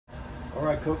All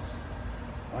right, cooks.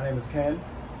 My name is Ken.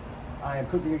 I am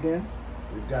cooking again.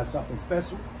 We've got something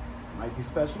special. Might be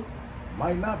special,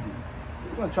 might not be.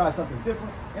 We're going to try something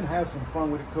different and have some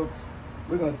fun with it, cooks.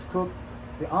 We're going to cook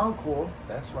the encore,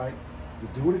 that's right,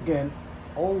 to do it again,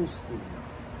 old school.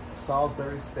 The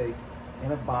Salisbury steak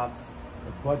in a box.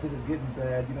 The budget is getting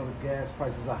bad. You know, the gas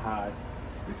prices are high.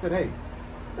 We said, hey,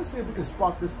 let's see if we can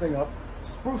spark this thing up,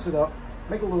 spruce it up,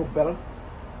 make it a little better.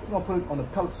 We're going to put it on the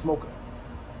pellet smoker.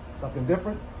 Something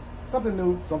different, something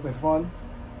new, something fun.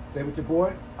 Stay with your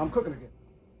boy. I'm cooking again.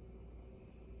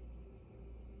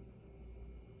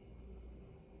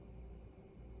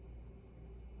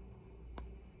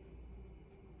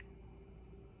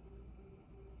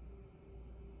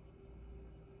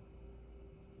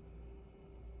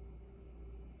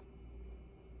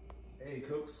 Hey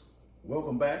cooks,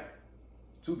 welcome back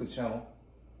to the channel.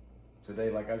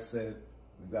 Today, like I said,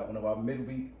 we've got one of our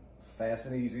midweek fast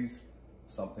and easies,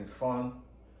 something fun.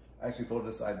 I actually thought of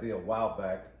this idea a while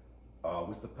back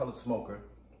with the pellet smoker,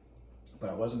 but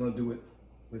I wasn't going to do it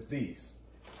with these.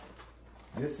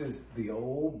 This is the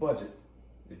old budget,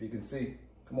 if you can see.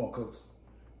 Come on, cooks.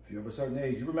 If you're of a certain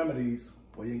age, you remember these.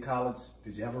 Were you in college?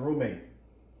 Did you have a roommate?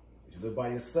 Did you live by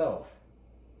yourself?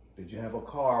 Did you have a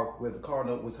car where the car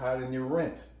note was higher than your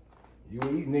rent? You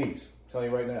were eating these, I'm telling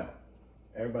you right now.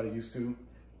 Everybody used to.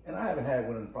 And I haven't had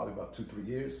one in probably about 2-3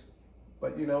 years.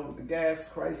 But you know, with the gas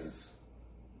crisis,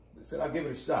 they said I'll give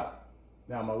it a shot.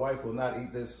 Now my wife will not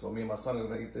eat this, so me and my son are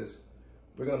gonna eat this.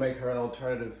 We're gonna make her an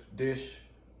alternative dish,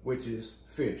 which is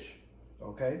fish,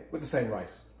 okay? With the same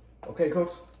rice. Okay,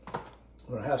 cooks?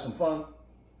 We're gonna have some fun.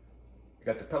 You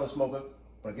got the pellet smoker.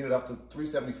 We're gonna get it up to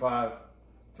 375.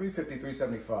 350,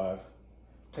 375.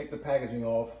 Take the packaging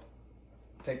off.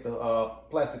 Take the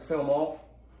plastic film off.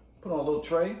 Put on a little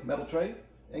tray, metal tray,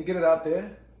 and get it out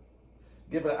there.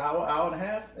 Give it an hour, hour and a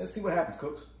half, and see what happens,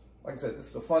 cooks. Like I said, this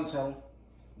is a fun channel.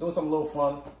 Doing something a little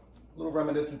fun, a little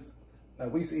reminiscent. Now,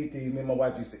 we used to eat these. Me and my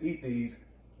wife used to eat these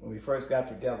when we first got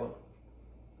together.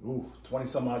 20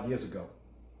 some odd years ago.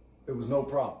 It was no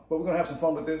problem. But we're gonna have some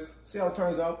fun with this. See how it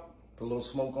turns out. Put a little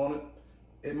smoke on it.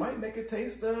 It might make it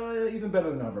taste even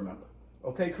better than I remember.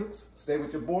 Okay, cooks, stay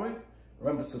with your boy.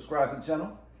 Remember to subscribe to the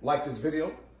channel, like this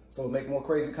video, so we'll make more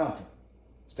crazy content.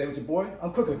 Stay with your boy,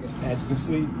 I'm cooking again. As you can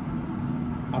see,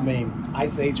 I mean,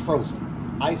 Ice Age frozen.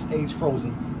 Ice Age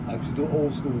frozen, like you do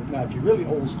old school. Now, if you're really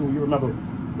old school, you remember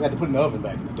we had to put it in the oven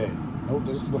back in the day. No,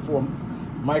 this is before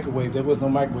microwave. There was no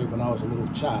microwave when I was a little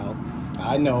child.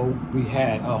 I know we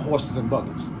had horses and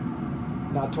buggies.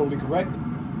 Not totally correct.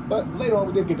 But later on,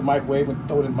 we did get the microwave and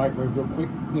throw it in the microwave real quick,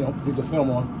 you know, leave the film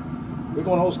on. We're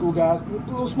going old school, guys. Put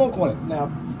a little smoke on it. Now,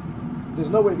 there's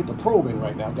no way to get the probe in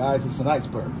right now, guys. It's an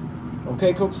iceberg.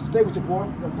 Okay, cooks, stay with your boy.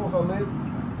 We're going to close our lid.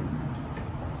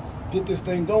 Get this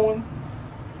thing going.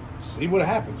 See what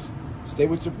happens. Stay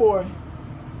with your boy.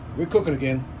 We're cooking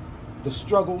again. The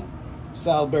struggle,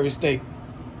 Salisbury steak,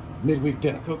 midweek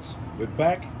dinner. Cooks, we're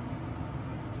back.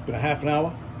 It's been a half an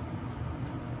hour.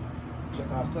 Check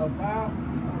ourselves out.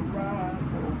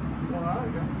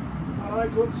 All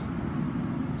right, cooks.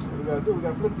 What we gotta do? We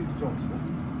gotta flip these joints. We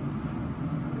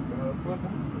gotta flip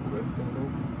them. The rest can go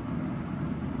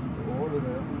order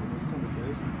them. These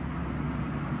temperatures.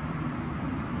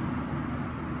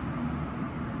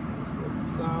 Let's flip the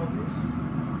sizes.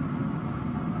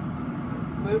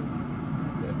 Flip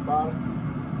that bottom.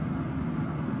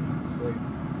 So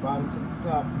bottom to the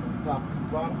top, and top to the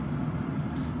bottom.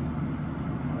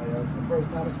 Yeah, it's the first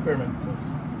time experiment, folks.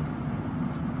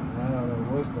 I don't know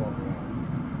what's going on.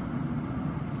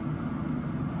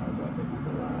 I think we're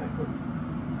doing all right, but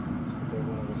let's put that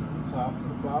one from the top to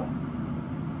the bottom.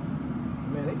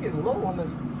 Man, they're getting low on the.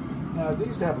 Now, they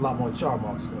used to have a lot more char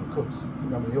marks on cooks.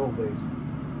 Remember the old days?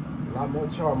 A lot more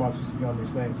char marks used to be on these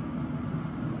things.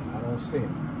 I don't see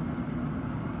them.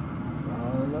 So I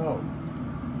don't know.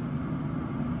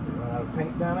 They run out of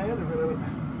paint down there. They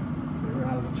ran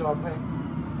out of the char paint.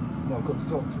 Come on, cooks,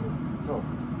 talk to me. Talk.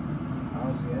 I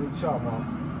don't see any char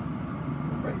marks.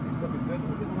 Right, these looking good.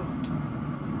 Look at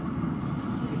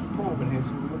the probe in here. So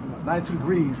we're looking at 92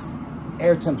 degrees,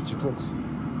 air temperature, cooks.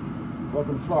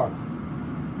 Welcome to Florida.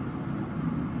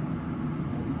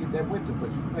 You get that winter, but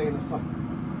you pay in the summer.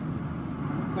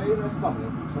 You pay in the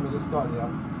summer. Summer just started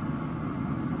out.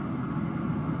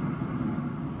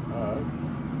 Alright.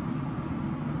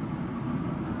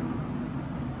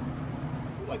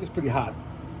 Seems like it's pretty hot.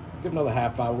 Give another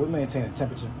half hour. We'll maintain the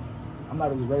temperature. I'm not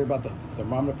really worried about the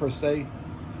thermometer per se.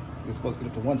 It's supposed to get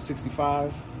up to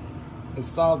 165. It's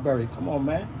Salisbury. Come on,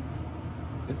 man.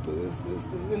 It's the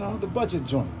you know, the budget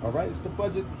joint. All right, it's the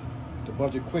budget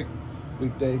quick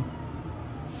weekday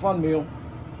fun meal.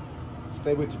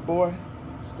 Stay with your boy.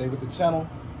 Stay with the channel.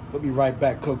 We'll be right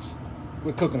back, cooks.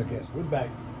 We're cooking again. We're back.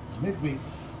 Midweek.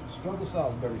 Struggle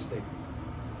Salisbury steak.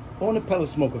 On the pellet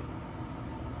smoker.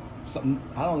 Something,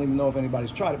 I don't even know if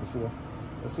anybody's tried it before.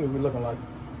 Let's see what we're looking like.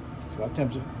 So our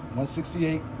temperature,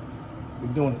 168. We're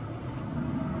doing it.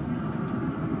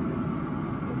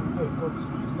 Looking good, cooks.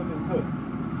 She's looking good.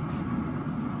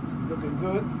 She's looking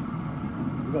good.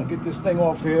 We're gonna get this thing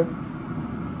off here.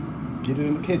 Get it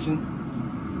in the kitchen.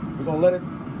 We're gonna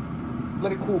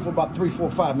let it cool for about 3, 4,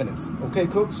 5 minutes. Okay,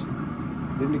 cooks?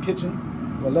 Get in the kitchen.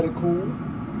 We're gonna let it cool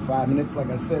 5 minutes. Like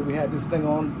I said, we had this thing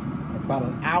on about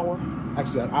an hour.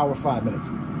 Actually, an hour, 5 minutes.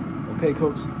 Okay,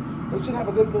 cooks? It should have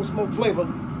a good little smoke flavor.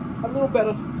 A little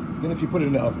better than if you put it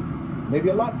in the oven. Maybe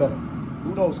a lot better.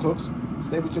 Who knows, cooks?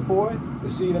 Stay with your boy.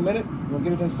 We'll see you in a minute. We're gonna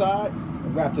get it inside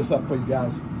and wrap this up for you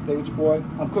guys. Stay with your boy.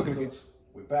 I'm cooking again.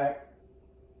 We're back.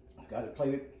 Got it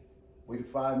plated. Waited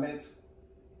 5 minutes.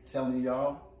 I'm telling you,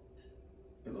 y'all,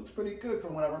 it looks pretty good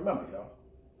from what I remember, y'all.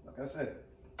 Like I said,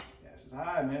 gas is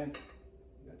high, man.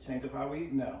 We gotta change up how we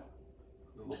eat now.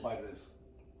 A little bite of this.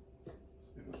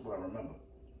 This is what I remember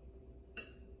a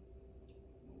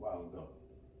while ago.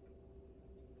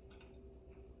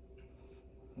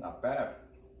 Not bad.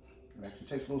 It actually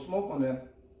takes a little smoke on there.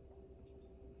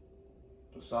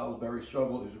 The Salisbury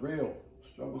struggle is real.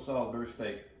 Struggle Salisbury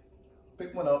steak.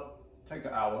 Pick one up, take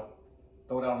an hour,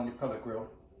 throw it out on your pellet grill.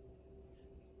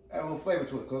 Add a little flavor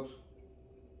to it, cooks.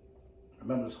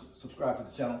 Remember to subscribe to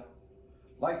the channel.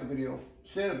 Like the video,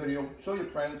 share the video, show your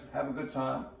friends, have a good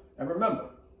time. And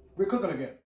remember, we're cooking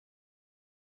again.